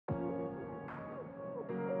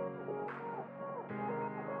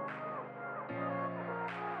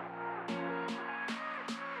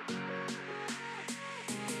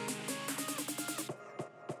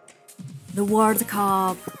The World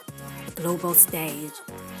Cup, a global stage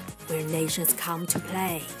where nations come to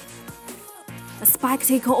play. A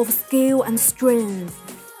spectacle of skill and strength,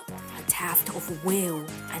 a test of will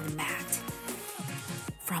and might.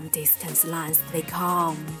 From distant lands they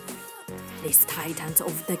come, these titans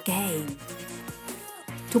of the game,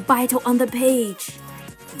 to battle on the pitch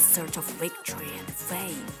in search of victory and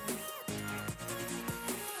fame.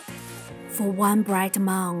 For one bright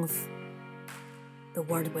month, the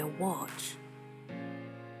world will watch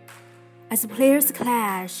as players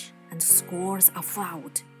clash and scores are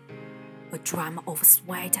fought, a drama of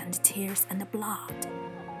sweat and tears and blood,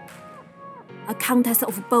 a contest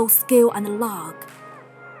of both skill and luck.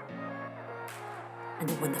 And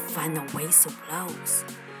when the final whistle blows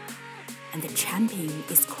and the champion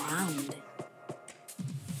is crowned,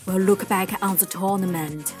 we'll look back on the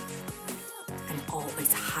tournament and all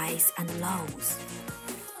its highs and lows.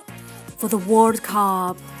 For the World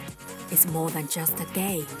Cup is more than just a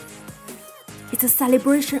game. It's a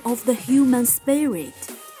celebration of the human spirit,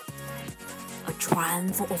 a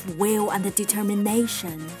triumph of will and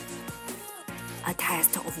determination, a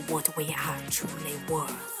test of what we are truly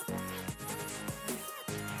worth.